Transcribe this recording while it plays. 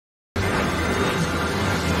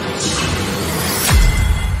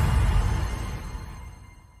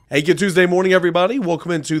Hey, good Tuesday morning, everybody.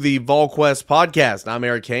 Welcome into the Volquest podcast. I'm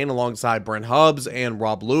Eric Kane alongside Brent Hubbs and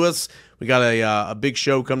Rob Lewis. We got a big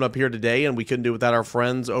show coming up here today, and we couldn't do it without our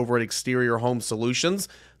friends over at Exterior Home Solutions,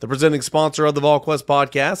 the presenting sponsor of the Volquest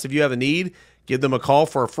podcast. If you have a need, give them a call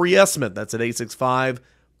for a free estimate. That's at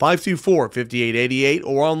 865-524-5888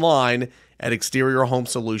 or online at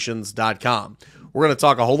exteriorhomesolutions.com. We're going to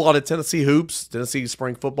talk a whole lot of Tennessee hoops, Tennessee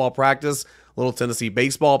spring football practice, a little Tennessee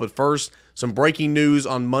baseball, but first, some breaking news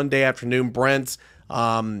on Monday afternoon. Brent,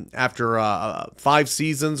 after 5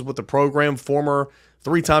 seasons with the program, former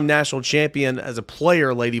three-time national champion as a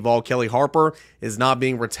player, Lady Vol Kelly Harper, is not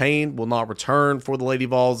being retained, will not return for the Lady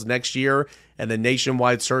Vols next year, and the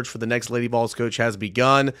nationwide search for the next Lady Vols coach has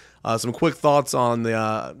begun. Some quick thoughts on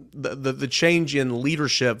the change in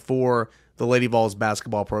leadership for the Lady Vols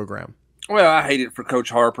basketball program. Well, I hate it for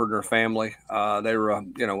Coach Harper and her family. They were,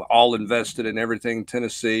 all invested in everything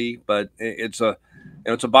Tennessee, but it's a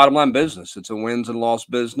bottom line business. It's a wins and loss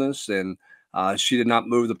business, and she did not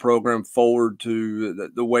move the program forward to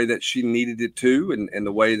the way that she needed it to, and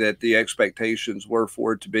the way that the expectations were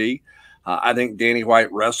for it to be. I think Danny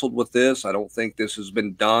White wrestled with this. I don't think this has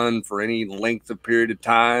been done for any length of period of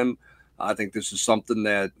time. I think this is something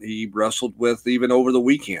that he wrestled with even over the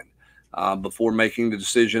weekend. Before making the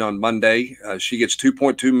decision on Monday. She gets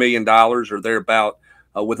 $2.2 million or thereabout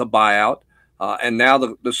with a buyout. And now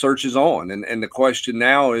the search is on. And the question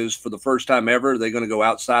now is, for the first time ever, are they going to go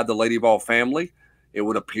outside the Lady Vol family? It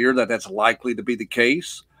would appear that that's likely to be the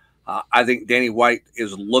case. I think Danny White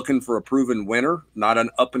is looking for a proven winner, not an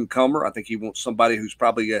up-and-comer. I think he wants somebody who's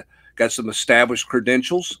probably got some established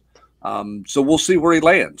credentials. So we'll see where he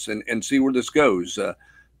lands and see where this goes.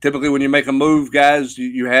 Typically, when you make a move, guys,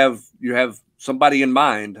 you have somebody in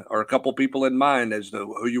mind or a couple people in mind as to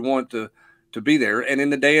who you want to be there. And in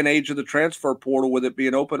the day and age of the transfer portal, with it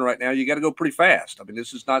being open right now, you got to go pretty fast. I mean,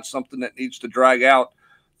 this is not something that needs to drag out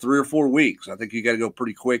 3 or 4 weeks. I think you got to go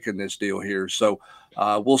pretty quick in this deal here. So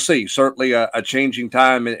we'll see. Certainly a changing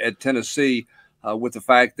time at Tennessee with the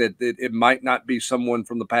fact that it might not be someone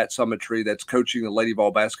from the Pat Summitt tree that's coaching the Lady Vol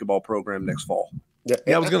basketball program next fall.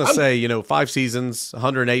 Yeah, I was going to say, 5 seasons,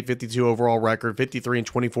 108, 52 overall record, 53 and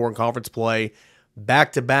 24 in conference play,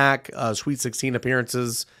 back-to-back Sweet 16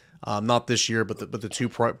 appearances, not this year, but the two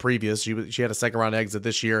previous. She had a second-round exit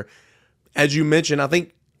this year. As you mentioned, I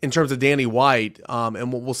think in terms of Danny White,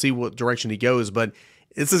 and we'll see what direction he goes, but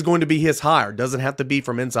this is going to be his hire. Doesn't have to be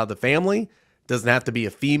from inside the family. Doesn't have to be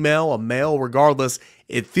a female, a male, regardless.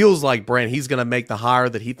 It feels like, Brent, he's going to make the hire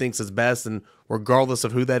that he thinks is best, and regardless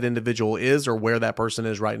of who that individual is or where that person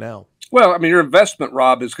is right now. Well, I mean, your investment,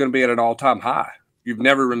 Rob, is going to be at an all-time high. You've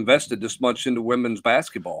never invested this much into women's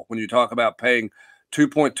basketball. When you talk about paying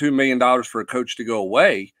 $2.2 million for a coach to go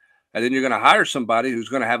away, and then you're going to hire somebody who's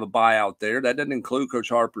going to have a buyout there. That doesn't include Coach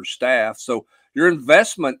Harper's staff. So your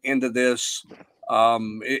investment into this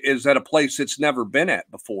is at a place it's never been at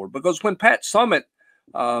before. Because when Pat Summitt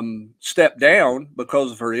stepped down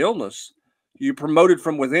because of her illness, you promoted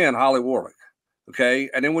from within Holly Warwick. Okay.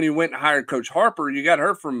 And then when you went and hired Coach Harper, you got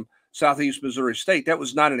her from Southeast Missouri State. That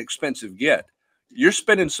was not an expensive get. You're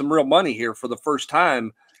spending some real money here for the first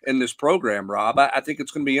time in this program, Rob. I think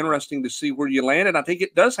it's going to be interesting to see where you land. And I think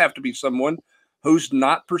it does have to be someone who's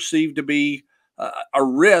not perceived to be a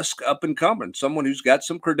risk up and coming, someone who's got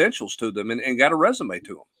some credentials to them and got a resume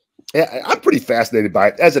to them. Yeah, I'm pretty fascinated by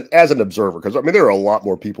it as an observer, because I mean there are a lot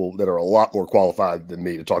more people that are a lot more qualified than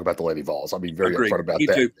me to talk about the Lady Vols. I'll be very upfront about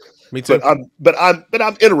that. Me too. But I'm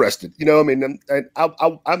interested. I'm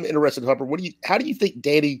interested, Humper. How do you think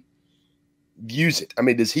Danny views it? I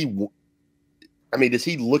mean, does he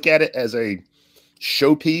look at it as a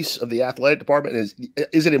showpiece of the athletic department?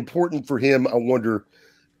 Is it important for him, I wonder,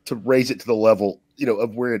 to raise it to the level,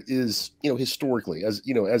 of where it is, historically, as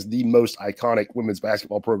the most iconic women's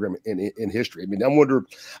basketball program in history? I mean, I wonder,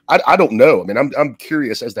 I don't know. I mean, I'm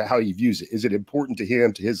curious as to how he views it. Is it important to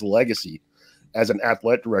him, to his legacy as an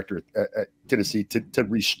athletic director at Tennessee, to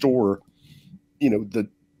restore,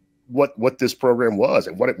 what this program was?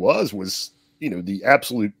 And what it was, the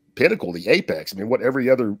absolute pinnacle, the apex. I mean, what every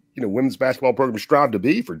other, women's basketball program strived to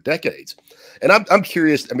be for decades. And I'm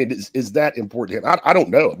curious, I mean, is that important to him? I don't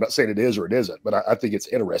know. I'm not saying it is or it isn't, but I think it's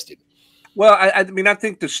interesting. Well, I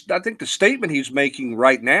think the statement he's making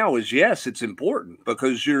right now is, yes, it's important,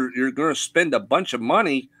 because you're going to spend a bunch of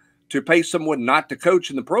money to pay someone not to coach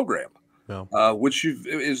in the program. No. Which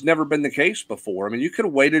has never been the case before. I mean, you could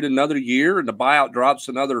have waited another year and the buyout drops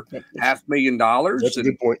another $500,000. That's a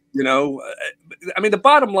good point. I mean, the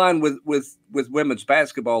bottom line with women's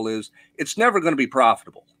basketball is it's never going to be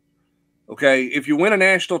profitable. Okay, if you win a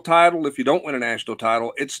national title, if you don't win a national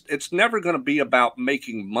title, it's never going to be about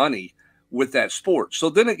making money with that sport. So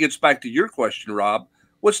then it gets back to your question, Rob.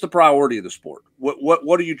 What's the priority of the sport?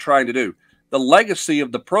 What are you trying to do? The legacy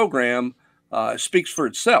of the program speaks for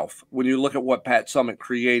itself when you look at what Pat Summitt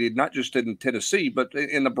created, not just in Tennessee, but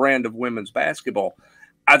in the brand of women's basketball.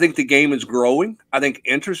 I think the game is growing. I think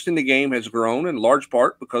interest in the game has grown in large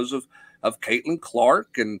part because of Caitlin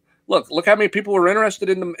Clark. And look how many people were interested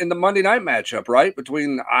in the Monday night matchup, right,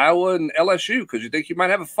 between Iowa and LSU, because you think you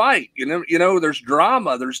might have a fight. You know, there's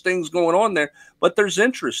drama, there's things going on there, but there's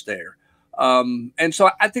interest there. And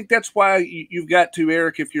so I think that's why you've got to,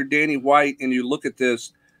 Eric, if you're Danny White and you look at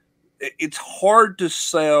this, it's hard to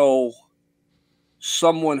sell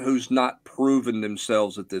someone who's not proven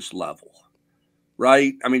themselves at this level.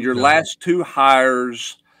 Right? I mean, your last two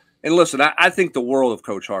hires, and listen, I think the world of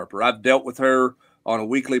Coach Harper. I've dealt with her on a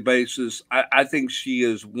weekly basis. I think she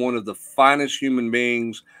is one of the finest human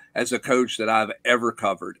beings as a coach that I've ever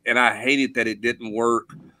covered. And I hated that it didn't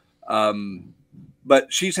work.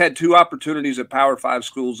 But she's had two opportunities at Power 5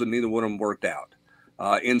 schools, and neither one of them worked out.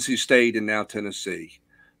 NC State and now Tennessee.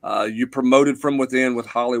 You promoted from within with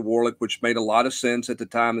Holly Warlick, which made a lot of sense at the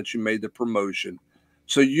time that you made the promotion.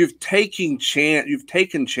 So you've taken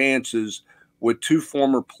chances with two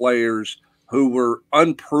former players who were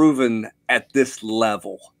unproven at this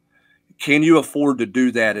level. Can you afford to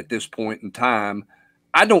do that at this point in time?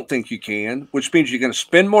 I don't think you can, which means you're going to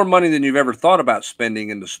spend more money than you've ever thought about spending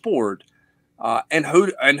in the sport. And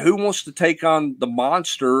who wants to take on the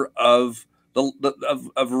monster of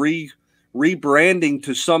rebranding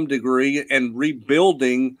to some degree and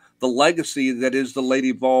rebuilding the legacy that is the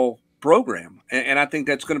Lady Vol program? And I think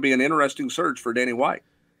that's going to be an interesting search for Danny White.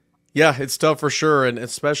 Yeah, it's tough for sure. And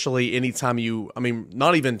especially anytime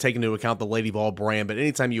not even taking into account the Lady Vol brand, but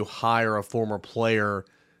anytime you hire a former player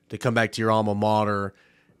to come back to your alma mater,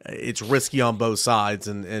 it's risky on both sides.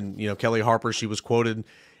 And you know, Kelly Harper, she was quoted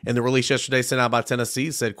in the release yesterday sent out by Tennessee,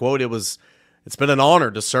 said, quote, it's been an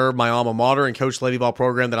honor to serve my alma mater and coach the Lady Vol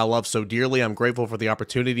program that I love so dearly. I'm grateful for the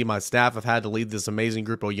opportunity my staff have had to lead this amazing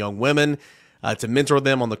group of young women, to mentor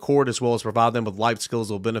them on the court, as well as provide them with life skills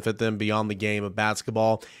that will benefit them beyond the game of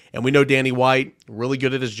basketball. And we know Danny White, really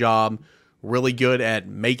good at his job, really good at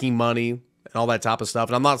making money and all that type of stuff.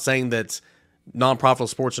 And I'm not saying that non-profitable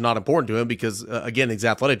sports are not important to him, because, again, he's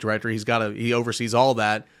athletic director. He oversees all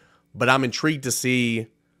that. But I'm intrigued to see.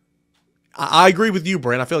 I agree with you,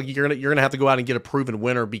 Brent. I feel like you're gonna have to go out and get a proven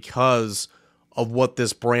winner because of what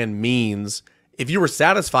this brand means. If you were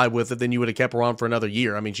satisfied with it, then you would have kept her on for another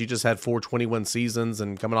year. I mean, she just had 4 20-win seasons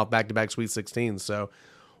and coming off back-to-back Sweet 16. So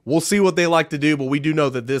we'll see what they like to do, but we do know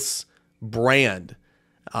that this brand,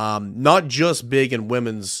 not just big in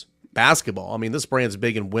women's basketball. I mean, this brand's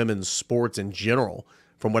big in women's sports in general,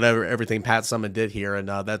 from everything Pat Summitt did here, and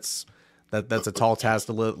that's a tall task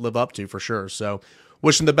to live up to for sure. So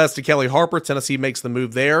wishing the best to Kelly Harper. Tennessee makes the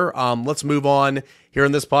move there. Let's move on here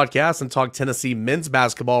in this podcast and talk Tennessee men's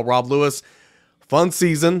basketball. Rob Lewis, fun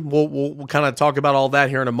season. We'll kind of talk about all that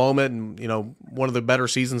here in a moment. And, you know, one of the better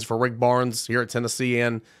seasons for Rick Barnes here at Tennessee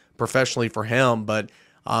and professionally for him. But,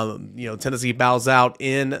 you know, Tennessee bows out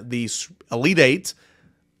in the Elite Eight.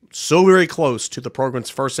 So very close to the program's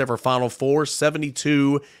first ever Final Four,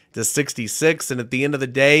 72-66. And at the end of the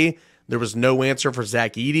day, there was no answer for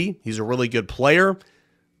Zach Edey. He's a really good player.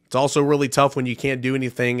 It's also really tough when you can't do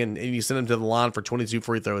anything and you send him to the line for 22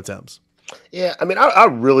 free throw attempts. Yeah, I mean, I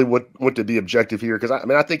really want to be objective here, because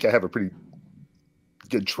I think I have a pretty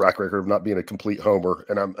good track record of not being a complete homer,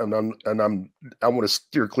 and I want to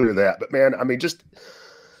steer clear of that. But man, I mean,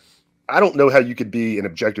 I don't know how you could be an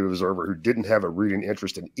objective observer who didn't have a rooting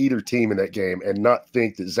interest in either team in that game and not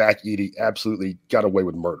think that Zach Edey absolutely got away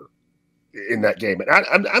with murder in that game.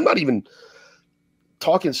 And I'm not even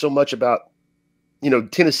talking so much about, you know,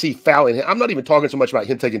 Tennessee fouling him. I'm not even talking so much about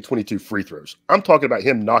him taking 22 free throws. I'm talking about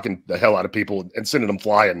him knocking the hell out of people and sending them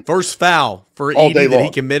flying. First foul for Edey that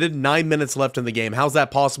he committed, 9 minutes left in the game. How's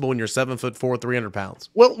that possible when you're 7'4", 300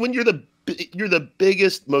 pounds? Well, when you're the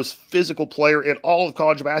biggest, most physical player in all of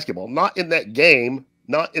college basketball, not in that game,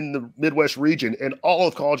 not in the Midwest region, in all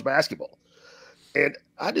of college basketball. And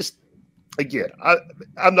I just, again,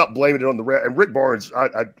 I'm not blaming it on the ref. And Rick Barnes,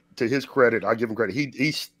 to his credit, I give him credit.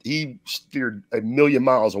 He steered a million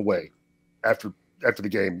miles away after the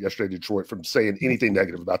game yesterday in Detroit from saying anything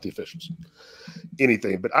negative about the officials,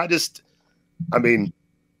 anything. But I mean,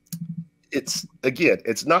 it's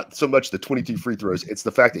not so much the 22 free throws. It's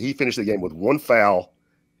the fact that he finished the game with one foul,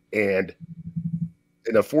 and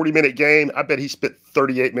in a 40-minute game, I bet he spent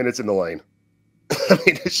 38 minutes in the lane. I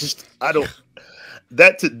mean, it's just,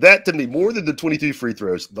 that to me, more than the 22 free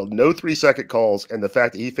throws, the no 3-second calls, and the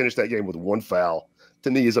fact that he finished that game with 1 foul,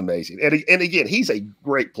 to me is amazing. And again, he's a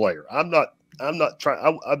great player. I'm not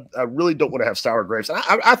trying. I really don't want to have sour grapes.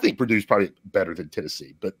 I think Purdue's probably better than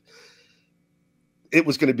Tennessee, but it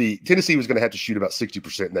was going to be Tennessee was going to have to shoot about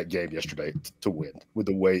 60% in that game yesterday to win, with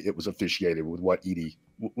the way it was officiated, with what Edey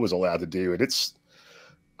was allowed to do. And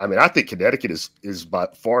I think Connecticut is by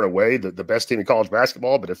far and away the best team in college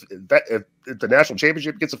basketball. But if the national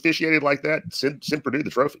championship gets officiated like that, send Purdue the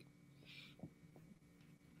trophy.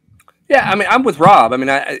 Yeah, I'm with Rob. In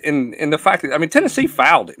the fact that Tennessee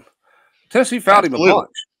fouled him. Tennessee fouled him a bunch,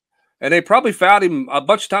 and they probably fouled him a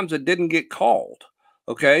bunch of times that didn't get called.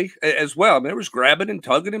 Okay, as well. There was grabbing and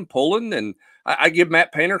tugging and pulling, and I give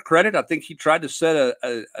Matt Painter credit. I think he tried to set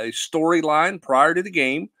a storyline prior to the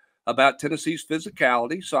game about Tennessee's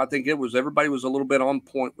physicality. So I think everybody was a little bit on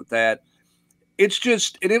point with that. It's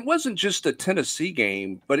just, and it wasn't just a Tennessee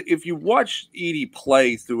game, but if you watch Edey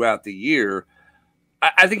play throughout the year,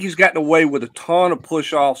 I think he's gotten away with a ton of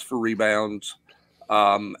push-offs for rebounds.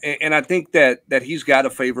 And I think that he's got a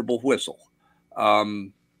favorable whistle.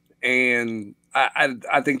 And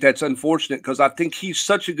I think that's unfortunate because I think he's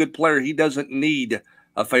such a good player. He doesn't need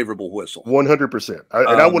a favorable whistle. 100%.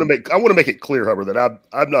 I want to make it clear, Hubbard, that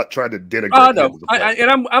I'm not trying to denigrate. No,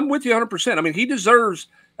 I'm with you 100%. He deserves.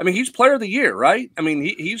 He's player of the year, right?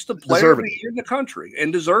 He's the player of the year in the country,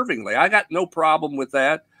 and deservingly. I got no problem with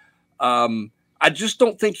that. I just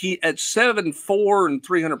don't think he at 7'4" and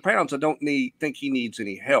 300 pounds. I don't think he needs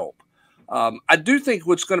any help. I do think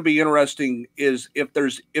what's going to be interesting is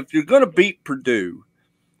if you're going to beat Purdue,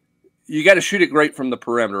 you got to shoot it great from the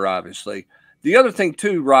perimeter, obviously. The other thing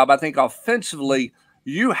too, Rob, I think offensively,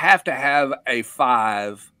 you have to have a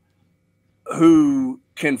 5 who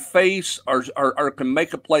can face or can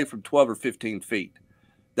make a play from 12 or 15 feet.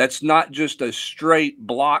 That's not just a straight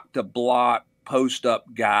block to block post up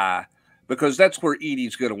guy, because that's where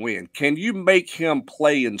Edey's going to win. Can you make him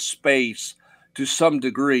play in space to some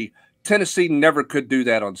degree? Tennessee never could do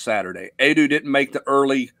that on Saturday. Adu didn't make the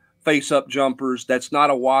early face-up jumpers. That's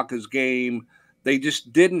not a Waka's game. They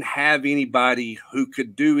just didn't have anybody who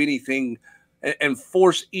could do anything and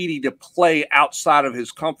force Edey to play outside of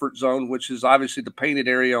his comfort zone, which is obviously the painted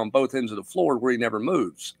area on both ends of the floor where he never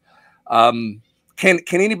moves. Can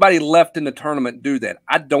anybody left in the tournament do that?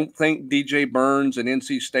 I don't think DJ Burns and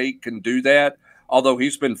NC State can do that, although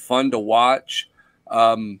he's been fun to watch.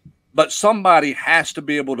 But somebody has to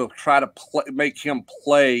be able to try to make him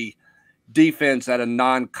play defense at a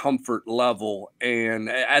non-comfort level. And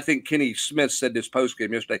I think Kenny Smith said this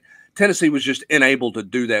postgame yesterday, Tennessee was just unable to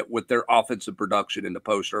do that with their offensive production in the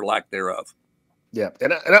post or lack thereof. Yeah,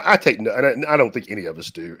 and I don't think any of us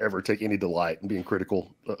do ever take any delight in being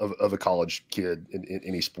critical of a college kid in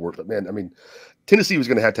any sport. But man, Tennessee was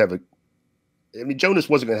going to have Jonas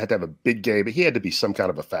wasn't going to have a big game, but he had to be some kind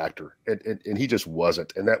of a factor, and he just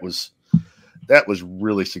wasn't. And that was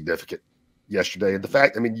really significant yesterday. And the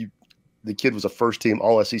fact, the kid was a first-team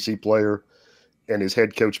All-SEC player, and his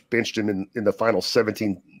head coach benched him in the final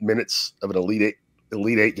 17 minutes of an Elite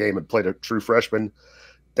Eight game and played a true freshman.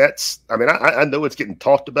 I know it's getting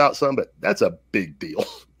talked about some, but that's a big deal.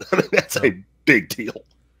 That's a big deal.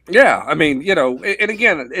 Yeah, and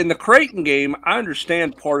again, in the Creighton game, I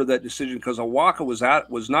understand part of that decision because Waka was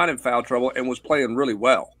not in foul trouble and was playing really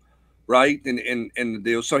well, right? In the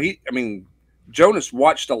deal. So Jonas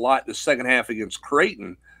watched a lot the second half against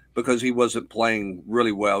Creighton because he wasn't playing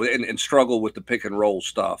really well and struggled with the pick and roll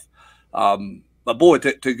stuff. But boy,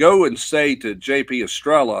 to go and say to JP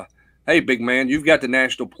Estrella, hey, big man, you've got the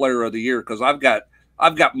National Player of the Year, because I've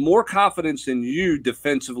got more confidence in you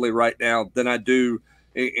defensively right now than I do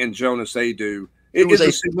in Jonas Adu. It was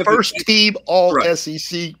a first-team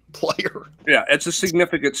All-SEC player. Yeah, it's a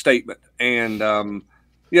significant statement. And,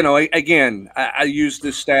 again, I use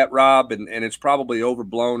this stat, Rob, and it's probably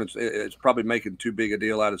overblown. It's probably making too big a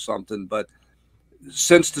deal out of something. But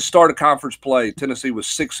since the start of conference play, Tennessee was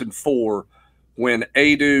 6-4 when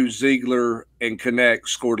Adu, Ziegler, and Connect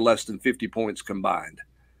scored less than 50 points combined.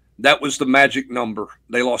 That was the magic number.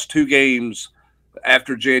 They lost 2 games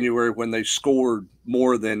after January when they scored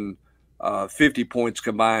more than 50 points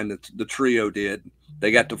combined. The trio did.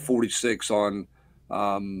 They got to 46 on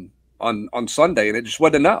Sunday, and it just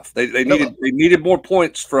wasn't enough. They needed more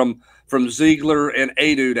points from Ziegler and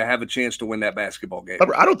Adu to have a chance to win that basketball game.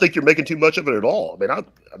 I don't think you're making too much of it at all.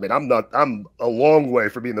 I'm a long way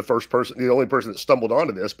from being the only person that stumbled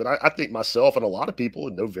onto this, but I think myself and a lot of people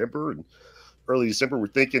in November and early December were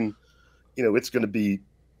thinking, it's going to be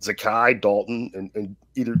Zakai, Dalton, and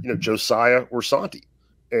either Josiah or Santi.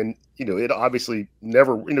 And, it obviously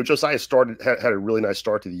never, Josiah had a really nice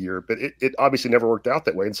start to the year, but it obviously never worked out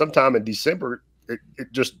that way. And sometime in December, it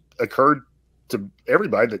just occurred to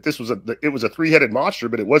everybody that it was a three-headed monster,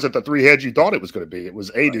 but it wasn't the three heads you thought it was going to be. It was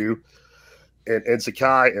Adu and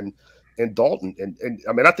Sakai and Dalton. And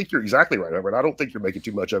I mean, I think you're exactly right, Robert. I don't think you're making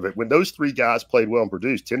too much of it. When those three guys played well and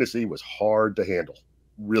produced, Tennessee was hard to handle,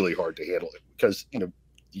 really hard to handle it because, you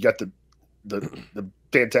got the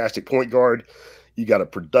fantastic point guard. You got a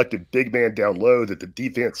productive big man down low that the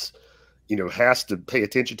defense, has to pay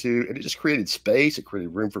attention to. And it just created space. It created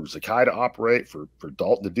room for Zakai to operate, for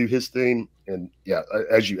Dalton to do his thing. And yeah,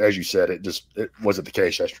 as you said, it wasn't the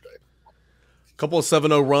case yesterday. A couple of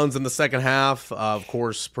 7-0 runs in the second half. Of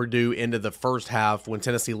course, Purdue ended the first half when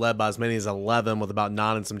Tennessee led by as many as 11 with about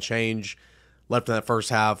 9 and some change left in that first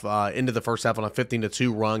half. Into the first half on a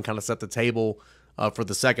 15-2 run, kind of set the table for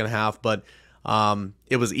the second half. But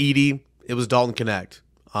it was Edey. It was Dalton Connect.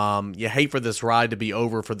 You hate for this ride to be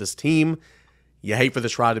over for this team. You hate for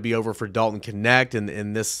this ride to be over for Dalton Connect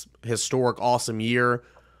in this historic, awesome year.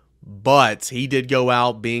 But he did go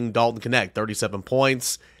out being Dalton Connect, 37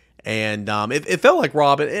 points. And it felt like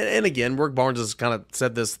Rob, and again, Rick Barnes has kind of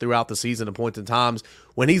said this throughout the season at points in times,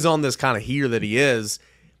 when he's on this kind of heater that he is,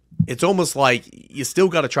 it's almost like you still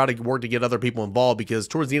got to try to work to get other people involved because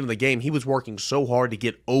towards the end of the game, he was working so hard to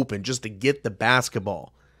get open, just to get the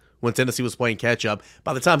basketball when Tennessee was playing catch-up.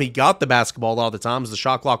 By the time he got the basketball, a lot of the times, the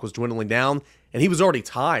shot clock was dwindling down, and he was already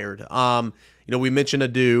tired. We mentioned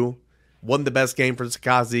Adu, wasn't the best game for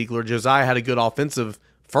Sakai Ziegler. Josiah had a good offensive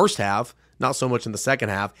first half, not so much in the second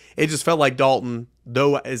half. It just felt like Dalton,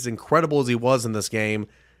 though as incredible as he was in this game,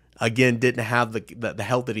 again, didn't have the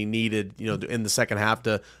help that he needed, in the second half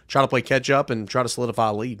to try to play catch-up and try to solidify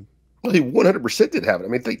a lead. Well, he 100% did have it. I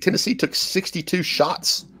mean, I think Tennessee took 62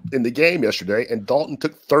 shots in the game yesterday, and Dalton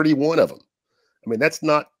took 31 of them. I mean, that's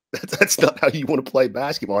not how you want to play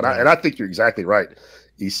basketball. And, I think you're exactly right,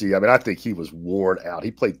 EC. I mean, I think he was worn out. He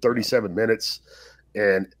played 37 minutes,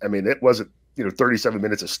 and, I mean, it wasn't, 37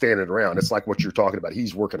 minutes of standing around. It's like what you're talking about.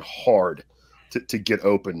 He's working hard to get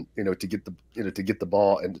open, to get the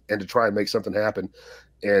ball and to try and make something happen.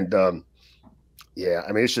 And, I mean,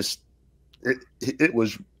 it's just it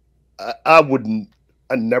was –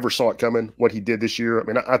 I never saw it coming, what he did this year. I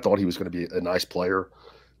mean, I thought he was going to be a nice player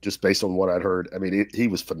just based on what I'd heard. I mean, he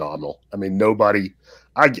was phenomenal. I mean, Rick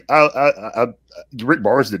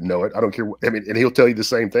Barnes didn't know it. I don't care. I mean, and he'll tell you the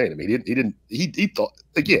same thing. I mean, he thought,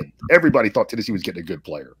 again, everybody thought Tennessee was getting a good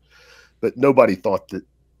player, but nobody thought that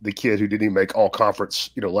the kid who didn't even make all conference,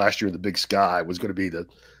 last year in the Big Sky was going to be the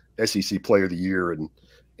SEC player of the year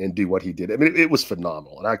and do what he did. I mean, it was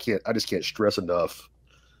phenomenal. And I just can't stress enough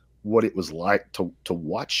what it was like to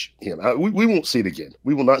watch him. We won't see it again.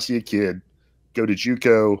 We will not see a kid go to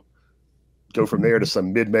JUCO, go from there to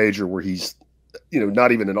some mid-major where he's,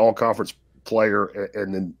 not even an all-conference player,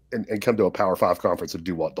 and come to a Power 5 conference and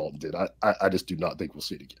do what Dalton did. I just do not think we'll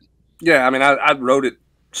see it again. Yeah, I mean, I wrote it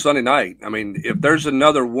Sunday night. I mean, if there's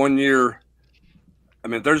another 1 year,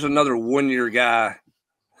 if there's another 1 year guy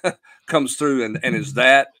comes through and is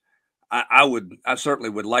that, I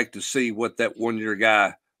certainly would like to see what that 1 year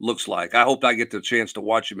guy looks like. I hope I get the chance to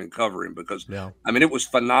watch him and cover him because, I mean, it was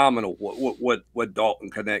phenomenal what Dalton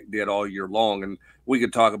Connect did all year long, and we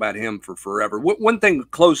could talk about him for forever. One thing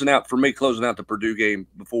closing out the Purdue game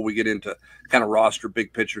before we get into kind of roster,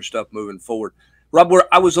 big picture stuff moving forward, Rob,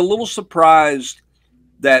 I was a little surprised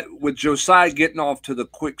that with Josiah getting off to the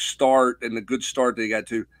quick start and the good start that he got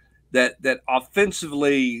to, that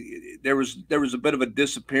offensively there was a bit of a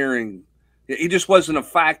disappearing. He just wasn't a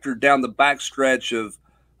factor down the backstretch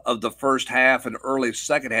of the first half and early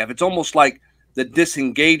second half. It's almost like the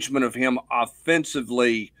disengagement of him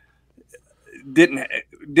offensively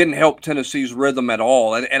didn't help Tennessee's rhythm at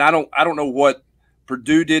all. And I don't know what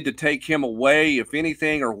Purdue did to take him away, if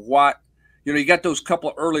anything, or what. You got those couple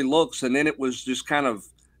of early looks, and then it was just kind of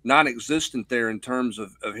non-existent there in terms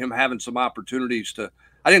of him having some opportunities to.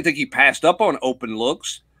 I didn't think he passed up on open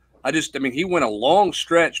looks. He went a long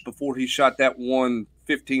stretch before he shot that one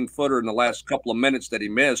 15-footer in the last couple of minutes that he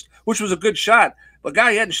missed, which was a good shot. But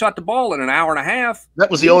guy, he hadn't shot the ball in an hour and a half.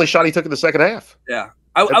 That was the only shot he took in the second half. Yeah.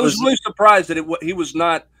 I was really surprised that he was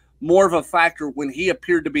not more of a factor when he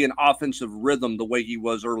appeared to be an offensive rhythm the way he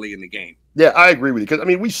was early in the game. Yeah, I agree with you.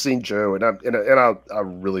 Because, we've seen Joe, and I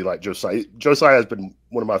really like Josiah. Josiah has been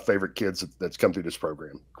one of my favorite kids that's come through this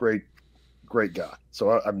program. Great guy.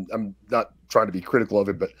 So I'm not trying to be critical of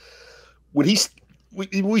him, but when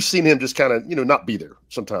we've seen him just kind of, not be there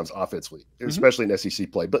sometimes offensively, especially in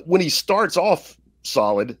SEC play. But when he starts off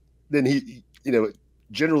solid, then he,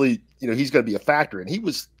 generally, he's going to be a factor. And he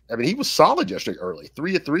was I mean, he was solid yesterday early.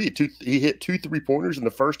 3 of 3. He hit 2 3-pointers in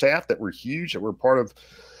the first half that were huge, that were part of,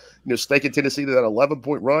 staking Tennessee to that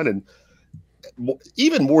 11-point run. And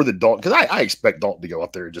even more than Dalton, because I expect Dalton to go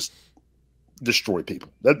up there and just destroy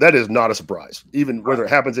people. That is not a surprise, even whether it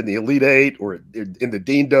happens in the Elite Eight or in the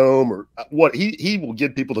Dean Dome or what. He will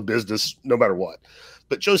give people the business no matter what.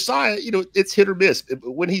 But Josiah, it's hit or miss.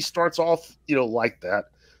 When he starts off, like that,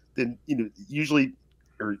 then usually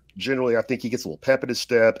or generally, I think he gets a little pep in his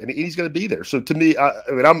step, and he's going to be there. So to me,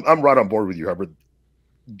 I'm right on board with you, Hubbard.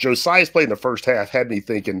 Josiah's play in the first half had me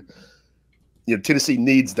thinking, Tennessee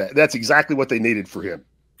needs that. That's exactly what they needed for him.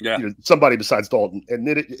 Yeah, somebody besides Dalton, and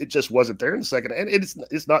then it just wasn't there in the second. And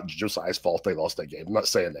it's not Josiah's fault they lost that game. I'm not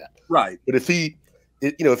saying that. Right. But if he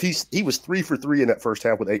was 3 for 3 in that first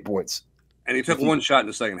half with 8 points, and he took one shot in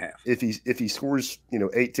the second half. If he scores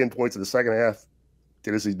 8-10 points in the second half,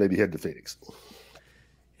 Tennessee's maybe headed to Phoenix.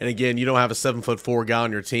 And again, you don't have a 7'4" guy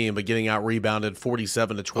on your team, but getting out rebounded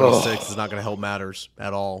 47-26 is not going to help matters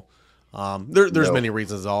at all. There's many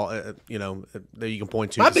reasons that you can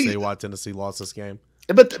point to say why Tennessee lost this game.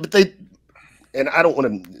 But they, and I don't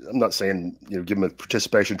want to. I'm not saying give them a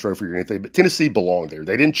participation trophy or anything, but Tennessee belonged there.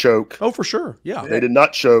 They didn't choke. Oh, for sure, yeah. They did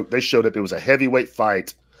not choke. They showed up. It was a heavyweight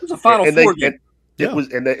fight. It was a Final Four game.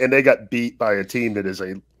 And they got beat by a team that is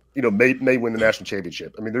may win the national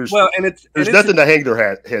championship. I mean, there's there's nothing to hang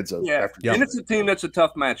their heads over. Yeah, and it's a team that's a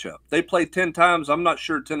tough matchup. They play 10 times. I'm not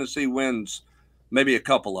sure Tennessee wins maybe a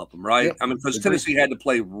couple of them, right? I mean, because Tennessee had to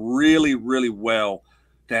play really, really well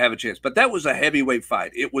to have a chance. But that was a heavyweight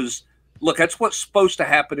fight. It was, look, that's what's supposed to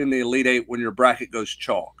happen in the Elite Eight when your bracket goes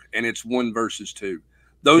chalk and it's 1 versus 2.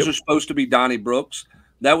 Those are supposed to be Donnybrooks.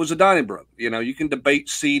 That was a Donnybrook. You can debate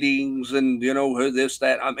seedings and, this,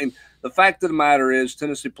 that. I mean, the fact of the matter is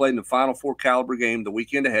Tennessee played in the Final Four caliber game the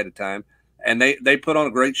weekend ahead of time, and they put on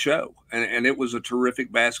a great show. And it was a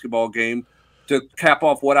terrific basketball game to cap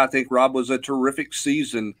off what I think, Rob, was a terrific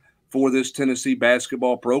season for this Tennessee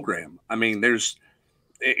basketball program. I mean,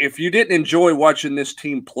 if you didn't enjoy watching this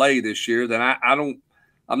team play this year, then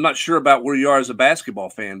I'm not sure about where you are as a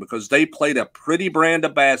basketball fan, because they played a pretty brand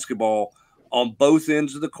of basketball on both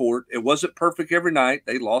ends of the court. It wasn't perfect every night.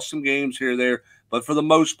 They lost some games here or there, but for the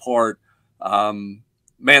most part,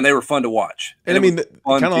 man, they were fun to watch. And I mean,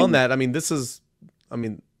 kind of on that,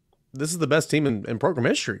 this is the best team in program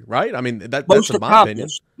history, right? I mean, that's in my opinion.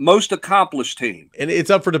 Most accomplished team. And it's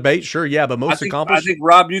up for debate, sure, yeah, but most accomplished. I think,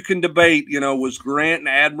 Rob, you can debate, was Grant and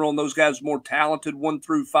Admiral and those guys more talented 1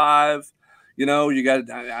 through 5? You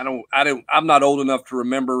got, I'm not old enough to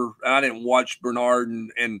remember. I didn't watch Bernard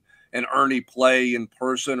and Ernie play in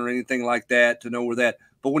person or anything like that to know where that.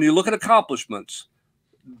 But when you look at accomplishments,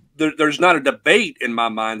 there's not a debate in my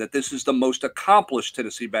mind that this is the most accomplished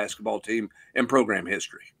Tennessee basketball team in program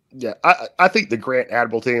history. Yeah, I think the Grant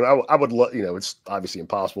Admiral team, I would love, it's obviously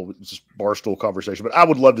impossible. It's just barstool conversation, but I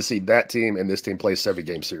would love to see that team and this team play a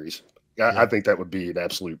 7-game series. I think that would be an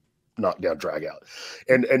absolute knockdown drag out.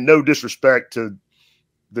 And no disrespect to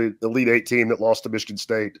the Elite Eight team that lost to Michigan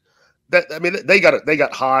State. They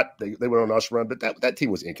got hot. They went on us run, but that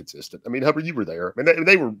team was inconsistent. I mean, Hubbard, you were there. I mean,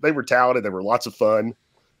 they were talented. They were lots of fun,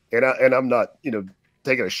 and I'm not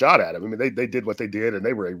taking a shot at them. I mean, they did what they did, and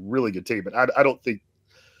they were a really good team. But I don't think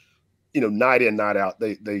night in, night out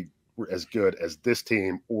they were as good as this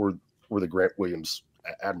team or the Grant Williams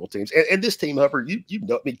Admiral teams. And this team, Hubbard,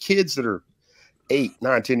 kids that are 8,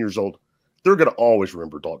 9, 10 years old, they're going to always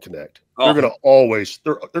remember Dalton Connect. They're going to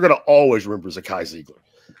always remember Zakai Ziegler.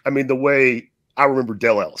 I mean, the way I remember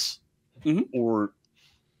Dell Ellis, or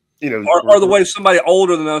the way somebody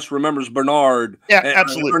older than us remembers Bernard. Yeah,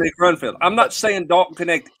 absolutely. Ernie Grunfeld. I'm not saying Dalton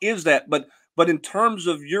Connect is that, but in terms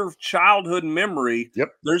of your childhood memory,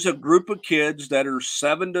 there's a group of kids that are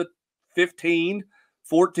 7 to 15,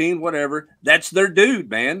 14, whatever. That's their dude,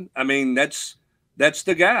 man. I mean, that's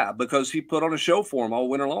the guy, because he put on a show for them all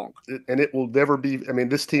winter long. And it will never be. I mean,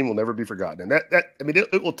 this team will never be forgotten. And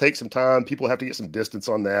it will take some time. People have to get some distance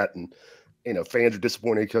on that, and fans are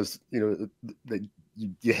disappointed because you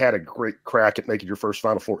had a great crack at making your first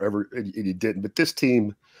Final Four ever, and you didn't. But this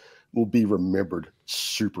team will be remembered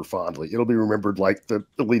super fondly. It'll be remembered like the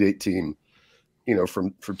Elite Eight team,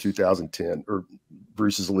 from 2010, or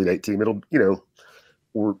Bruce's Elite Eight team. It'll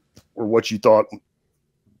or what you thought.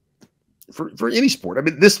 For any sport. I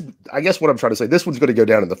mean, I guess what I'm trying to say, this one's going to go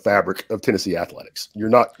down in the fabric of Tennessee athletics.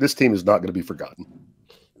 This team is not going to be forgotten.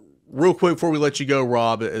 Real quick before we let you go,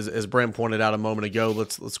 Rob, as Brent pointed out a moment ago,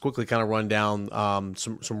 let's quickly kind of run down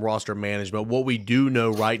some roster management. What we do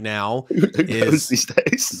know right now is these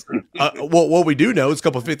days. What we do know is a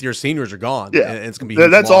couple of 5th-year seniors are gone. Yeah, and it's going to be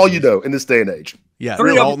that's all you know in this day and age. Yeah,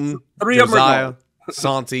 three Dalton, of them are Josiah.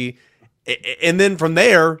 Santi. And then from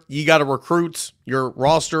there, you got to recruit your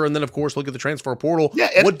roster, and then of course look at the transfer portal. Yeah,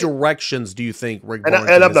 what directions do you think Rick and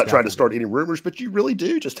Barnes I'm not trying to start any rumors, but you really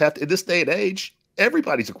do just have to. In this day and age,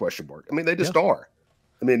 everybody's a question mark. I mean, they just are.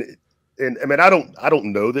 I mean, I don't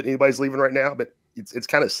know that anybody's leaving right now, but it's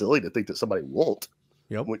kind of silly to think that somebody won't.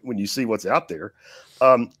 Yep. When you see what's out there,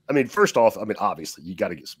 I mean, first off, I mean, obviously you got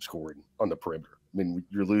to get some scoring on the perimeter. I mean,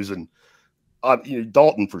 you're losing.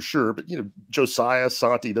 Dalton for sure, but Josiah,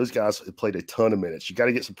 Santi, those guys have played a ton of minutes. You got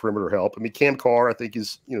to get some perimeter help. I mean, Cam Carr, I think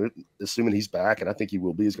is assuming he's back, and I think he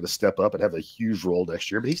will be, is going to step up and have a huge role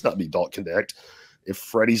next year. But he's not be Dalton Connect. If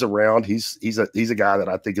Freddie's around, he's a guy that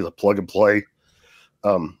I think is a plug and play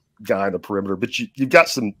guy in the perimeter. But you got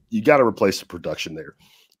to replace the production there,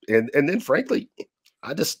 and then frankly,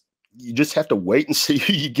 you just have to wait and see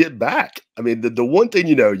who you get back. I mean, the one thing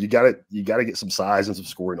you got to get some size and some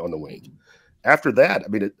scoring on the wing. After that, I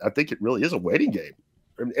mean, I think it really is a waiting game,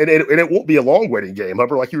 and it won't be a long waiting game,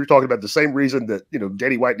 Humber. Like you were talking about, the same reason that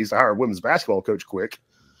Danny White needs to hire a women's basketball coach quick.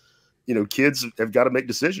 Kids have got to make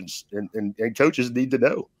decisions, and coaches need to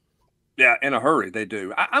know. Yeah, in a hurry, they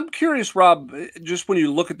do. I'm curious, Rob, just when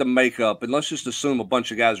you look at the makeup, and let's just assume a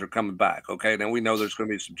bunch of guys are coming back, okay? Now we know there's going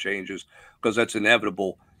to be some changes because that's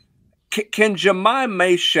inevitable. Can Jemai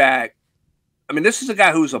Meshack? I mean, this is a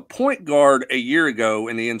guy who was a point guard a year ago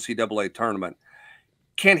in the NCAA tournament.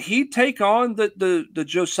 Can he take on the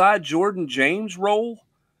Josiah Jordan-James role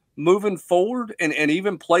moving forward and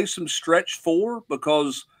even play some stretch four?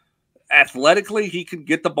 Because athletically, he can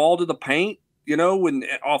get the ball to the paint, and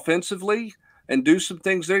offensively and do some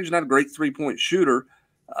things there. He's not a great three-point shooter,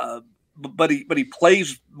 but he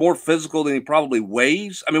plays more physical than he probably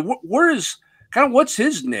weighs. I mean, what's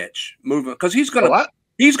his niche moving? Because he's going to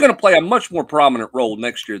he's going to play a much more prominent role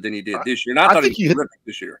next year than he did this year. And I thought he was terrific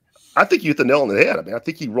this year. I think you hit the nail on the head. I mean, I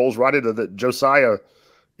think he rolls right into the Josiah,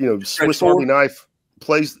 Swiss Army knife,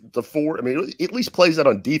 plays the four. I mean, at least plays that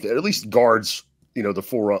on defense, at least guards, the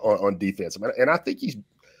four on defense. I mean, and I think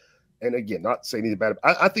and again, not saying anything about it,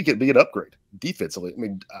 I think it'd be an upgrade defensively. I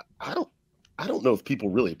mean, I don't know if people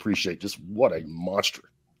really appreciate just what a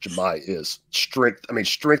monster Jemai is.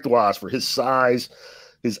 Strength-wise for his size,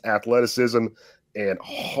 his athleticism, and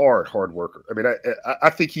hard worker. I mean, I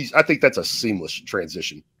think that's a seamless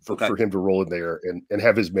transition for him to roll in there and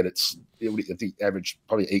have his minutes. I think average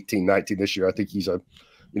probably 18, 19 this year. I think he's a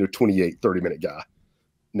 28, 30-minute guy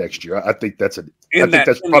next year. I think that's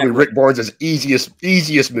probably Rick Barnes'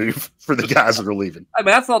 easiest move for the guys that are leaving. I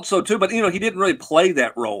mean, I thought so too, but he didn't really play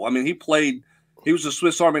that role. I mean, he was a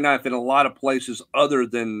Swiss Army knife in a lot of places other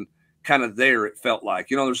than kind of there, it felt like.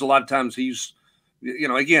 There's a lot of times he's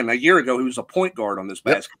again, a year ago, he was a point guard on this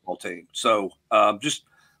basketball team. So just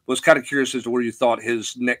was kind of curious as to where you thought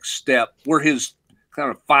his next step, where his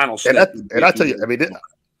kind of final step. And I tell you, I mean,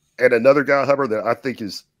 and another guy, Hubbard, that I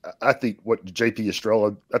think what JP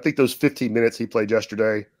Estrella, I think those 15 minutes he played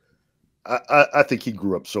yesterday, I think he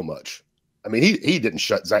grew up so much. I mean, he didn't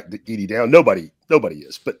shut Zach Edey down. Nobody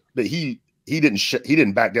is, but he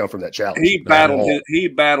didn't back down from that challenge. He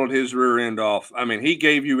battled his rear end off. I mean, he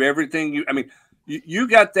gave you everything. You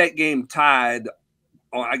got that game tied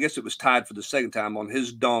on, I guess it was tied for the second time on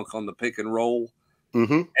his dunk on the pick and roll.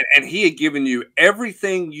 Mm-hmm. And he had given you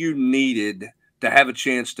everything you needed to have a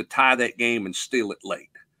chance to tie that game and steal it late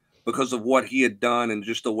because of what he had done and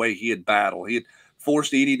just the way he had battled. He had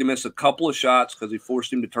forced Edey to miss a couple of shots because he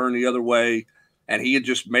forced him to turn the other way, and he had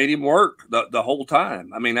just made him work the whole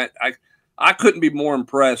time. I mean, I couldn't be more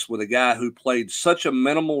impressed with a guy who played such a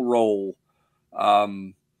minimal role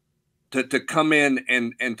to come in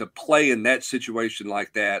and to play in that situation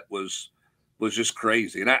like that was just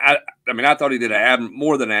crazy. And I thought he did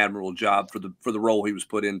more than admirable job for the role he was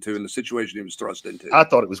put into and the situation he was thrust into. I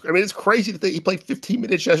thought it was. I mean, it's crazy to think he played 15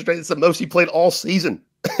 minutes yesterday. It's the most he played all season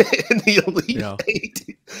in the Elite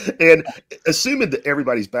Eight. And assuming that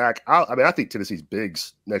everybody's back, I think Tennessee's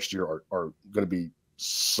bigs next year are going to be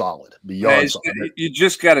solid, beyond solid. You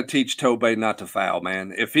just got to teach Tobey not to foul,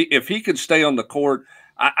 man. If he could stay on the court,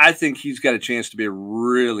 I think he's got a chance to be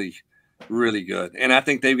really, really good. And I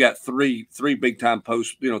think they've got three big time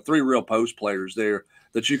post, three real post players there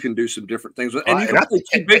that you can do some different things with. And you can play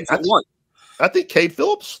two bigs at once. I think Cade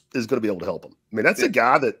Phillips is going to be able to help him. I mean, that's a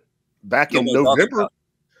guy that back in November,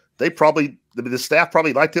 the staff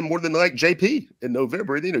probably liked him more than they liked JP in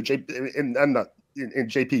November. JP, and I'm not,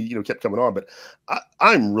 and JP, kept coming on, but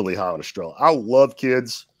I'm really high on Estrella. I love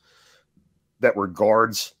kids that were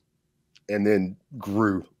guards and then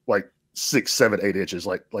grew like 6, 7, 8 inches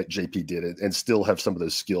like JP did it and still have some of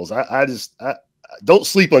those skills. I don't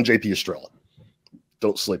sleep on JP Estrella.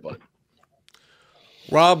 Don't sleep on it.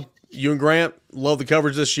 Rob, You and Grant, love the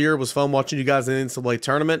coverage this year. It was fun watching you guys in the NCAA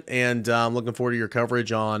tournament, and I'm looking forward to your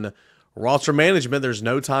coverage on roster management. There's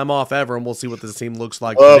no time off ever, and we'll see what this team looks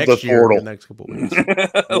like for next year in the next couple of weeks.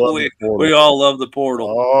 we all love the portal.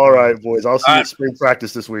 All right, boys. I'll see you at spring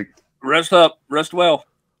practice this week. Rest up. Rest well.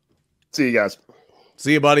 See you guys.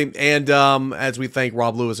 See you, buddy. And as we thank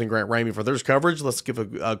Rob Lewis and Grant Ramey for their coverage, let's give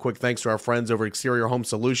a quick thanks to our friends over at Exterior Home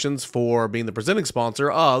Solutions for being the presenting sponsor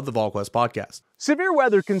of the Volquest podcast. Severe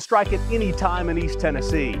weather can strike at any time in East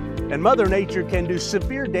Tennessee, and Mother Nature can do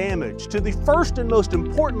severe damage to the first and most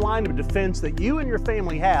important line of defense that you and your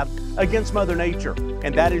family have against Mother Nature,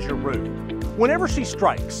 and that is your roof. Whenever she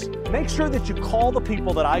strikes, make sure that you call the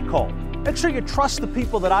people that I call. Make sure you trust the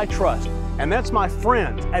people that I trust, and that's my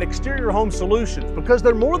friends at Exterior Home Solutions, because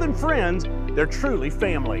they're more than friends, they're truly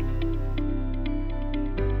family.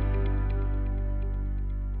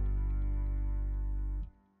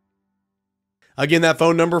 Again, that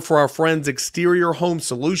phone number for our friends Exterior Home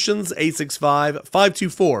Solutions,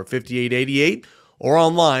 865-524-5888, or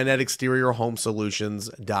online at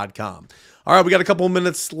exteriorhomesolutions.com. All right, we got a couple of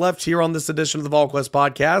minutes left here on this edition of the Volquest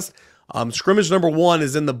podcast. Scrimmage number 1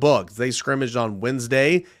 is in the books. They scrimmaged on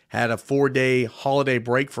Wednesday, had a 4-day holiday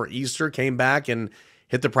break for Easter, came back and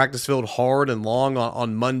hit the practice field hard and long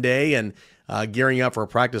on Monday, and gearing up for a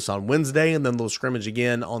practice on Wednesday, and then they'll scrimmage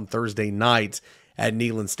again on Thursday night at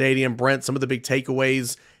Neyland Stadium. Brent, some of the big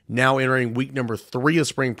takeaways now entering week number 3 of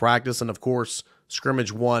spring practice, and of course,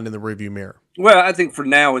 scrimmage 1 in the rearview mirror. Well, I think for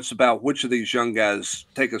now it's about which of these young guys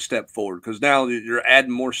take a step forward, because now you're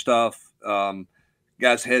adding more stuff.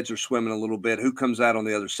 Guys' heads are swimming a little bit. Who comes out on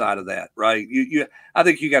the other side of that, right? I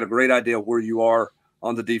think you got a great idea of where you are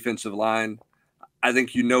on the defensive line. I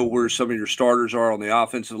think you know where some of your starters are on the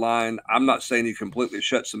offensive line. I'm not saying you completely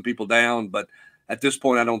shut some people down, but at this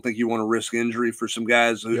point, I don't think you want to risk injury for some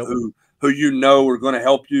guys who you know are going to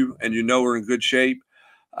help you and you know are in good shape.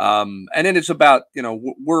 And then it's about,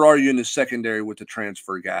 where are you in the secondary with the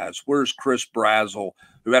transfer guys? Where's Chris Brazel,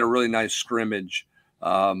 who had a really nice scrimmage?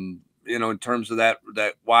 In terms of that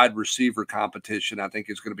wide receiver competition, I think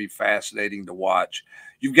it's going to be fascinating to watch.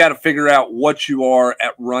 You've got to figure out what you are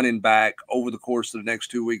at running back over the course of the next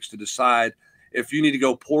 2 weeks to decide if you need to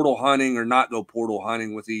go portal hunting or not go portal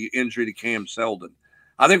hunting with the injury to Cam Seldon.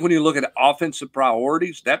 I think when you look at offensive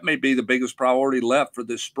priorities, that may be the biggest priority left for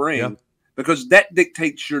this spring, because that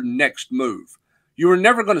dictates your next move. You were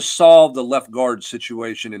never going to solve the left guard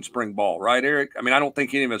situation in spring ball, right, Eric? I mean, I don't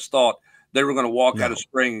think any of us thought they were going to walk out of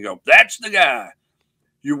spring and go, that's the guy.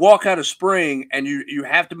 You walk out of spring and you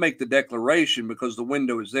have to make the declaration, because the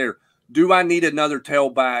window is there. Do I need another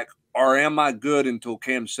tailback, or am I good until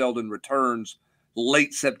Cam Seldon returns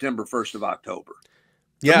late September, 1st of October?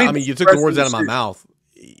 Yeah, I mean, you took the words out of my mouth.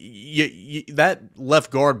 That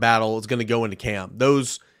left guard battle is going to go into Cam.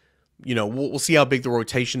 Those, we'll see how big the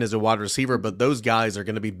rotation is at wide receiver, but those guys are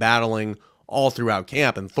going to be battling all throughout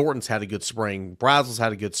camp. And Thornton's had a good spring. Brazel's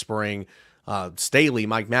had a good spring. Staley,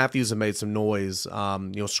 Mike Matthews have made some noise.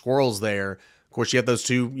 Squirrel's there. Of course, you have those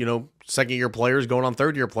two, second-year players going on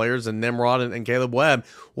third-year players, and Nimrod and Caleb Webb.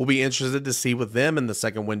 We'll be interested to see with them in the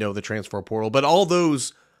second window of the transfer portal. But all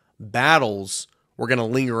those battles were going to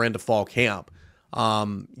linger into fall camp.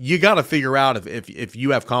 You got to figure out if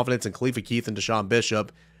you have confidence in Khalifa Keith and Deshaun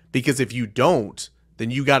Bishop, because if you don't, then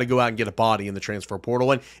you got to go out and get a body in the transfer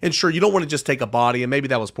portal. And sure, you don't want to just take a body, and maybe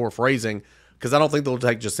that was poor phrasing, because I don't think they'll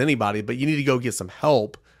take just anybody, but you need to go get some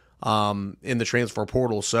help in the transfer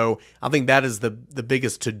portal. So I think that is the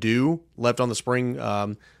biggest to-do left on the spring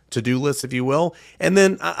to-do list, if you will. And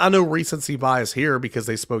then I know recency bias here because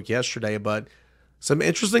they spoke yesterday, but some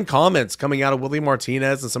interesting comments coming out of Willie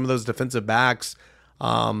Martinez and some of those defensive backs.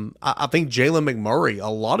 I think Jalen McMurray, a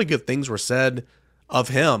lot of good things were said of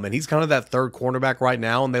him, and he's kind of that third cornerback right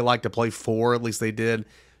now, and they like to play 4, at least they did,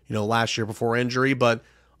 last year before injury. But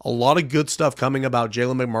a lot of good stuff coming about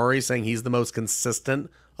Jalen McMurray, saying he's the most consistent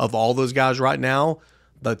of all those guys right now.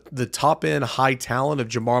 The top-end high talent of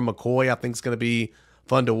Jamar McCoy, I think, is going to be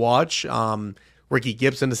fun to watch. Ricky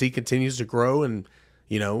Gibson, as he continues to grow, and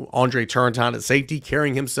Andre Turrentine at safety,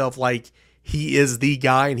 carrying himself like he is the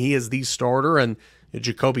guy and he is the starter. And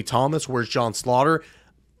Jacoby Thomas, where's John Slaughter?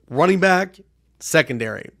 Running back,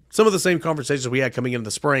 secondary. Some of the same conversations we had coming into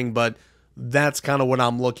the spring, but that's kind of what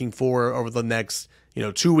I'm looking for over the next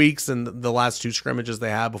 2 weeks and the last 2 scrimmages they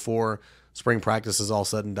have before spring practice is all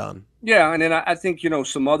said and done. Yeah, and then I think,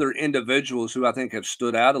 some other individuals who I think have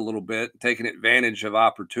stood out a little bit, taking advantage of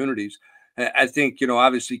opportunities. I think,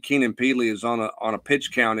 obviously Keenan Peely is on a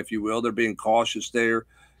pitch count, if you will. They're being cautious there.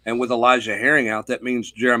 And with Elijah Herring out, that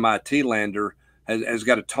means Jeremiah Thielander has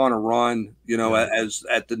got a ton of run, as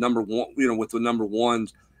at the number one, with the number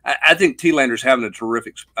ones. I think T-Lander's having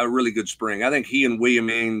a really good spring. I think he and William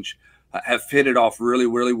Inge have hit it off really,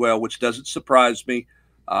 really well, which doesn't surprise me.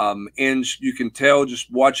 Inge, you can tell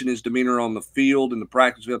just watching his demeanor on the field and the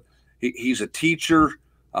practice field. He's a teacher,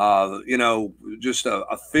 just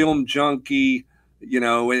a film junkie,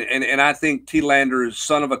 and I think T-Lander,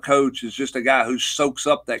 son of a coach, is just a guy who soaks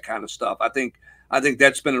up that kind of stuff. I think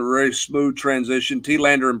that's been a very smooth transition.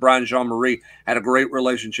 T-Lander and Brian Jean-Marie had a great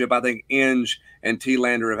relationship. I think Inge and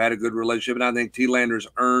T-Lander have had a good relationship, and I think T-Lander's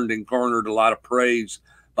earned and garnered a lot of praise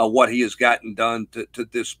by what he has gotten done to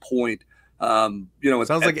this point. It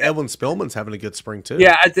sounds like Edwin Spillman's having a good spring too.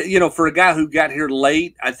 Yeah, for a guy who got here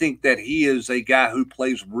late, I think that he is a guy who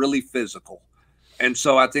plays really physical, and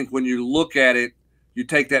so I think when you look at it, you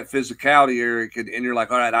take that physicality, Eric, and you're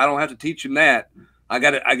like, all right, I don't have to teach him that. I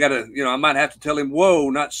gotta, I might have to tell him, whoa,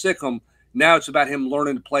 not sick him. Now it's about him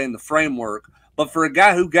learning to play in the framework. But for a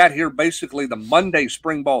guy who got here basically the Monday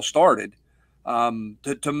spring ball started,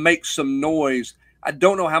 to make some noise, I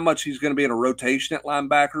don't know how much he's going to be in a rotation at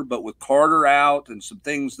linebacker, but with Carter out and some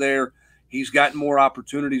things there, he's gotten more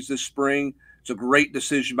opportunities this spring. It's a great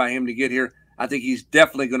decision by him to get here. I think he's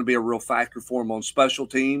definitely going to be a real factor for him on special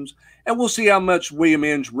teams. And we'll see how much William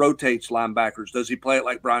Inge rotates linebackers. Does he play it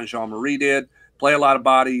like Brian Jean-Marie did, play a lot of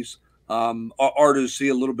bodies, or does he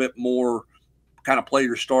a little bit more kind of play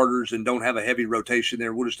your starters and don't have a heavy rotation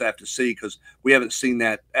there? We'll just have to see because we haven't seen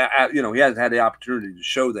that. He hasn't had the opportunity to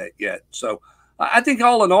show that yet. So I think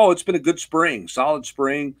all in all, it's been a good spring, solid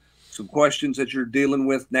spring. Some questions that you're dealing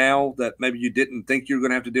with now that maybe you didn't think you were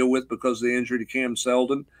going to have to deal with because of the injury to Cam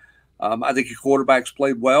Selden. I think your quarterbacks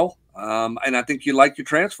played well, and I think you like your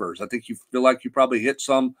transfers. I think you feel like you probably hit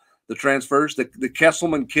the transfers. The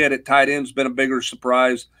Kesselman kid at tight end has been a bigger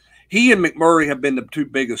surprise. He and McMurray have been the two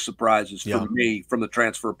biggest surprises for me from the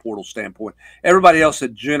transfer portal standpoint. Everybody else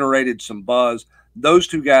had generated some buzz. Those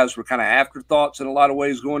two guys were kind of afterthoughts in a lot of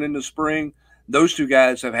ways going into spring. Those two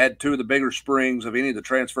guys have had two of the bigger springs of any of the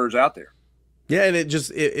transfers out there. Yeah, and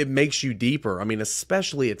it makes you deeper. I mean,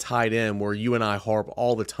 especially at tight end where you and I harp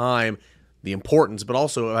all the time the importance, but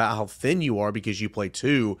also about how thin you are because you play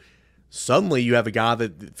two. Suddenly you have a guy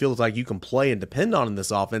that feels like you can play and depend on in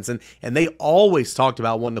this offense. And they always talked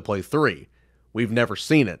about wanting to play three. We've never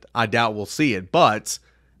seen it. I doubt we'll see it, but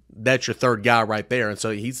that's your third guy right there. And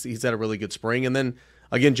so he's had a really good spring. And then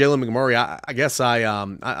again, Jalen McMurray, I guess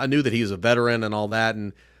I knew that he was a veteran and all that.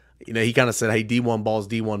 And, he kind of said, hey, D1 ball is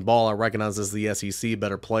D1 ball. I recognize this is the SEC,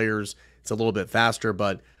 better players. It's a little bit faster,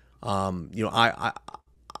 but,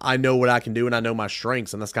 I know what I can do and I know my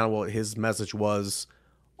strengths. And that's kind of what his message was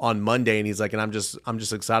on Monday. And he's like, and I'm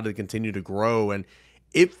just excited to continue to grow. And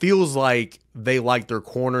it feels like they like their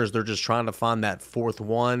corners. They're just trying to find that fourth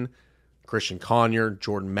one, Christian Conyer,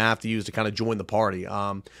 Jordan Matthews, to kind of join the party.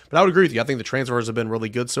 But I would agree with you. I think the transfers have been really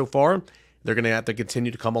good so far. They're going to have to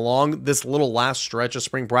continue to come along. This little last stretch of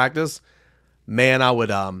spring practice, man, I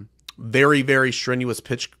would very, very strenuous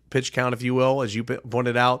pitch count, if you will, as you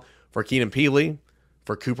pointed out, for Keenan Peely,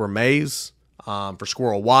 for Cooper Mays, for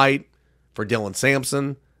Squirrel White, for Dylan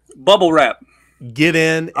Sampson. Bubble wrap. Get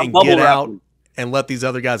in and get out and let these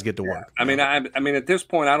other guys get to work. I mean, at this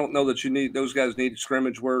point, I don't know that those guys need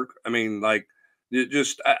scrimmage work. I mean, like,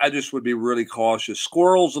 I just would be really cautious.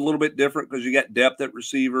 Squirrel's a little bit different because you got depth at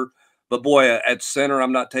receiver. But, boy, at center,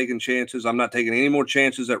 I'm not taking chances. I'm not taking any more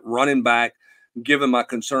chances at running back, given my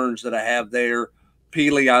concerns that I have there.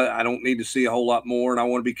 Peely, I don't need to see a whole lot more, and I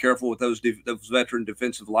want to be careful with those veteran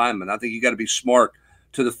defensive linemen. I think you got to be smart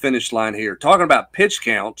to the finish line here. Talking about pitch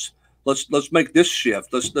counts, let's make this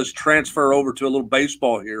shift. Let's transfer over to a little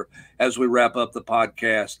baseball here as we wrap up the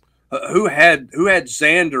podcast. Who had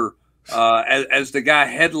Xander as the guy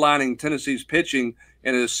headlining Tennessee's pitching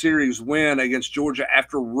in a series win against Georgia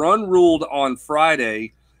after run ruled on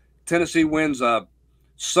Friday? Tennessee wins a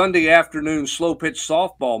Sunday afternoon slow pitch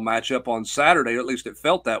softball matchup on Saturday, or at least it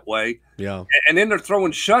felt that way. Yeah. And then they're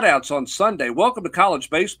throwing shutouts on Sunday. Welcome to college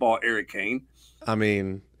baseball, Eric Kane. I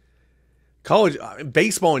mean, college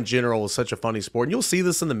baseball in general is such a funny sport. And you'll see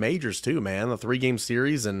this in the majors too, man. A 3-game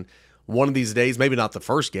series, and one of these days, maybe not the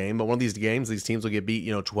first game, but one of these games, these teams will get beat,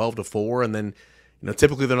 12-4, and then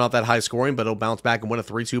typically they're not that high scoring, but it'll bounce back and win a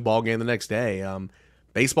 3-2 ball game the next day.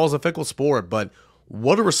 Baseball's a fickle sport, but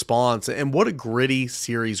what a response and what a gritty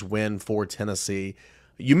series win for Tennessee.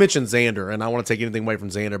 You mentioned Xander, and I want to take anything away from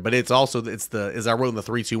Xander, but it's also as I wrote in the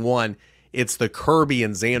 3-2-1, it's the Kirby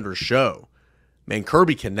and Xander show. Man,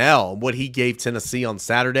 Kirby Cannell, what he gave Tennessee on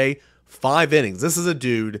Saturday, 5 innings. This is a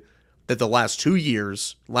dude that the last 2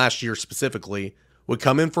 years, last year specifically, would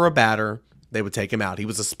come in for a batter, they would take him out. He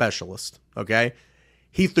was a specialist, okay?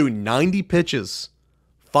 He threw 90 pitches,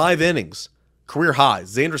 5 innings. career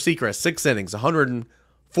highs. Xander Seacrest, 6 innings,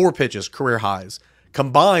 104 pitches, career highs.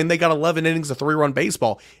 Combined, they got 11 innings of 3-run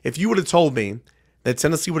baseball. If you would have told me that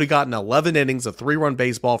Tennessee would have gotten 11 innings of 3-run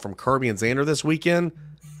baseball from Kirby and Xander this weekend,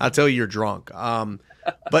 I tell you, you're drunk.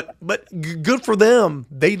 But good for them.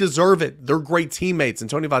 They deserve it. They're great teammates. And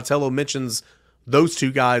Tony Vitello mentions those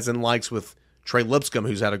two guys and likes with Trey Lipscomb,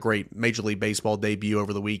 who's had a great Major League Baseball debut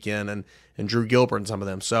over the weekend, and Drew Gilbert and some of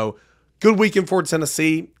them. So good weekend for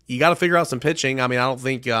Tennessee. You got to figure out some pitching. I mean, I don't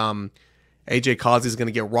think A.J. Causey is going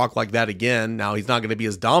to get rocked like that again. Now, he's not going to be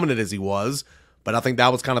as dominant as he was, but I think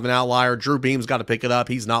that was kind of an outlier. Drew Beam's got to pick it up.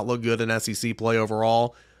 He's not looked good in SEC play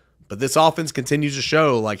overall. But this offense continues to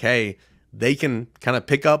show, like, hey, they can kind of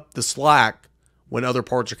pick up the slack when other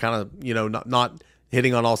parts are kind of, not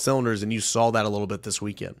hitting on all cylinders, and you saw that a little bit this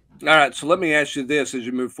weekend. All right, so let me ask you this as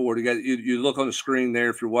you move forward. You look on the screen there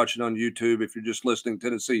if you're watching on YouTube. If you're just listening,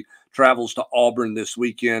 Tennessee travels to Auburn this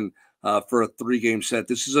weekend for a 3-game set.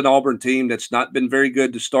 This is an Auburn team that's not been very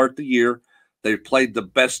good to start the year. They've played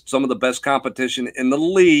some of the best competition in the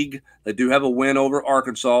league. They do have a win over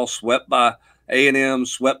Arkansas, swept by A&M,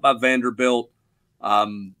 swept by Vanderbilt.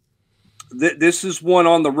 This is one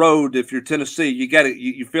on the road. If you're Tennessee,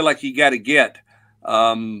 you feel like you got to get.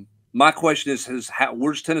 My question is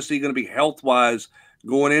where's Tennessee going to be health-wise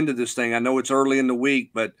going into this thing? I know it's early in the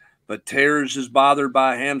week, but Terrence is bothered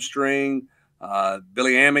by a hamstring.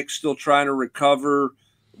 Billy Amick's still trying to recover.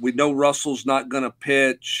 We know Russell's not going to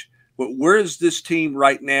pitch. But where is this team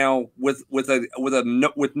right now with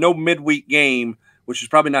no midweek game, which is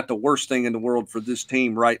probably not the worst thing in the world for this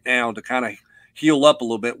team right now to kind of heal up a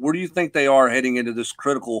little bit? Where do you think they are heading into this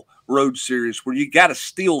critical road series where you got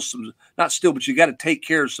to but you got to take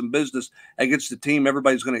care of some business against the team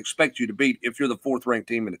everybody's going to expect you to beat if you're the 4th-ranked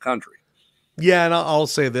team in the country? Yeah, and I'll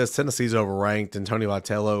say this. Tennessee's overranked, and Tony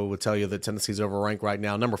Vitello would tell you that Tennessee's overranked right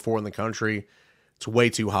now. Number 4 in the country. It's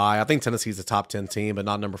way too high. I think Tennessee's a top 10 team, but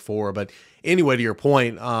not number 4. But anyway, to your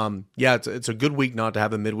point, it's a good week not to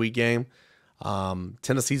have a midweek game.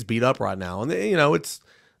 Tennessee's beat up right now. And, it's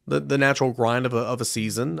the natural grind of a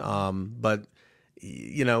season. But,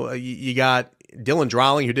 you got Dylan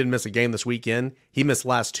Dreiling, who didn't miss a game this weekend. He missed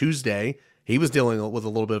last Tuesday. He was dealing with a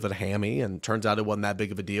little bit of a hammy, and turns out it wasn't that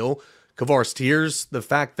big of a deal. Kavaris Tears, the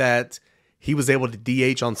fact that he was able to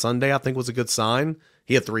DH on Sunday, I think was a good sign.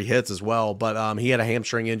 He had 3 hits as well, but he had a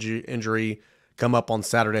hamstring injury come up on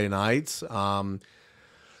Saturday night.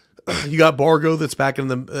 You got Bargo that's back in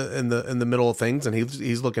the middle of things, and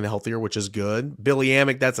he's looking healthier, which is good. Billy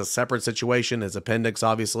Amick, that's a separate situation. His appendix,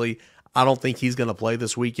 obviously, I don't think he's going to play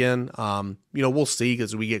this weekend. We'll see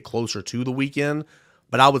as we get closer to the weekend,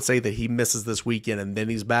 but I would say that he misses this weekend and then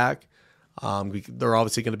he's back. They're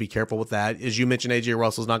obviously going to be careful with that. As you mentioned, A.J.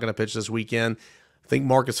 Russell's not going to pitch this weekend. I think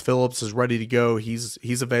Marcus Phillips is ready to go.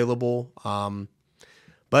 He's available.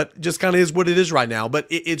 But just kind of is what it is right now. But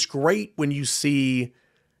it's great when you see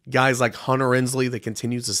guys like Hunter Inslee that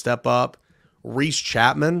continues to step up. Reese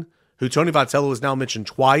Chapman, who Tony Vitello has now mentioned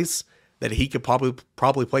twice that he could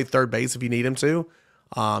probably play third base if you need him to.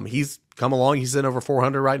 He's come along. He's in over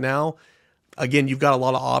 400 right now. Again, you've got a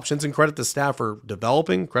lot of options, and credit the staff for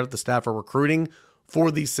developing, credit the staff for recruiting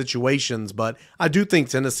for these situations. But I do think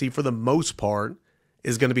Tennessee, for the most part,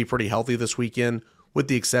 is going to be pretty healthy this weekend, with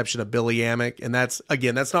the exception of Billy Amick. And that's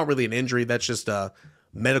not really an injury. That's just a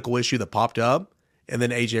medical issue that popped up. And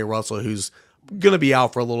then A.J. Russell, who's going to be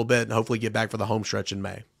out for a little bit and hopefully get back for the home stretch in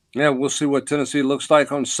May. Yeah, we'll see what Tennessee looks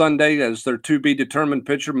like on Sunday, as their to-be-determined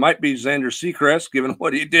pitcher might be Xander Seacrest, given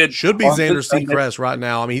what he did. Should be Xander Seacrest right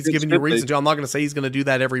now. I mean, he's giving you reason to. I'm not going to say he's going to do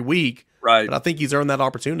that every week, right? But I think he's earned that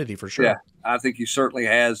opportunity for sure. Yeah, I think he certainly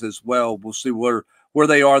has as well. We'll see where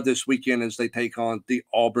they are this weekend as they take on the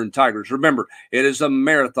Auburn Tigers. Remember, it is a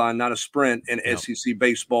marathon, not a sprint in SEC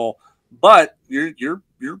baseball. But you're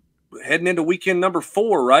heading into weekend number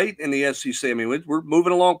 4, right, in the SEC. I mean, we're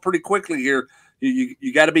moving along pretty quickly here.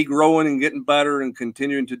 You got to be growing and getting better and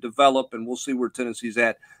continuing to develop, and we'll see where Tennessee's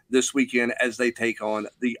at this weekend as they take on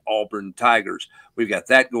the Auburn Tigers. We've got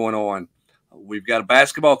that going on. We've got a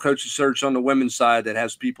basketball coaching search on the women's side that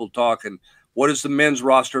has people talking. What does the men's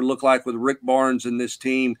roster look like with Rick Barnes and this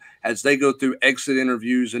team as they go through exit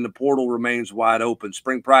interviews and the portal remains wide open?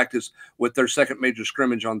 Spring practice with their second major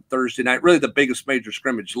scrimmage on Thursday night, really the biggest major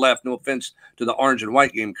scrimmage left. No offense to the orange and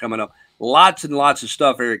white game coming up. Lots and lots of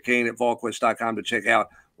stuff, Eric Kane at Volquest.com to check out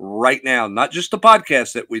right now. Not just the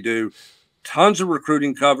podcast that we do, tons of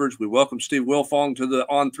recruiting coverage. We welcome Steve Wilfong to the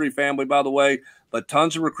On3 family, by the way, but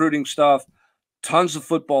tons of recruiting stuff. Tons of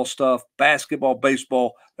football stuff, basketball,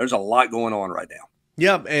 baseball. There's a lot going on right now.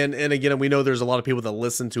 Yeah, and again, we know there's a lot of people that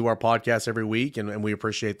listen to our podcast every week, and we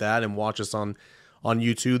appreciate that and watch us on on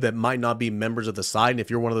YouTube that might not be members of the site. And if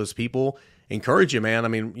you're one of those people, encourage you, man. I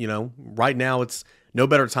mean, you know, right now it's no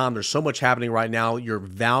better time. There's so much happening right now. Your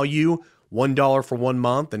value, $1 for 1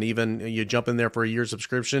 month, and even you jump in there for a year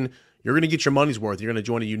subscription, you're going to get your money's worth. You're going to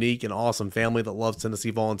join a unique and awesome family that loves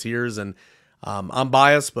Tennessee Volunteers. And I'm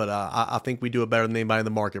biased, but I think we do it better than anybody in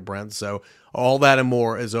the market, Brent. So all that and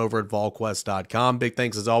more is over at Volquest.com. Big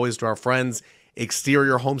thanks, as always, to our friends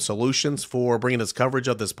Exterior Home Solutions for bringing us coverage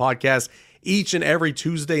of this podcast each and every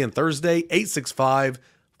Tuesday and Thursday,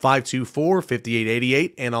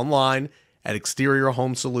 865-524-5888, and online at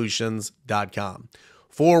exteriorhomesolutions.com.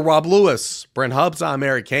 For Rob Lewis, Brent Hubbs, I'm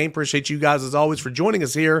Eric Kane. Appreciate you guys, as always, for joining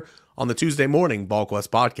us here on the Tuesday morning Volquest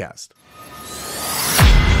podcast.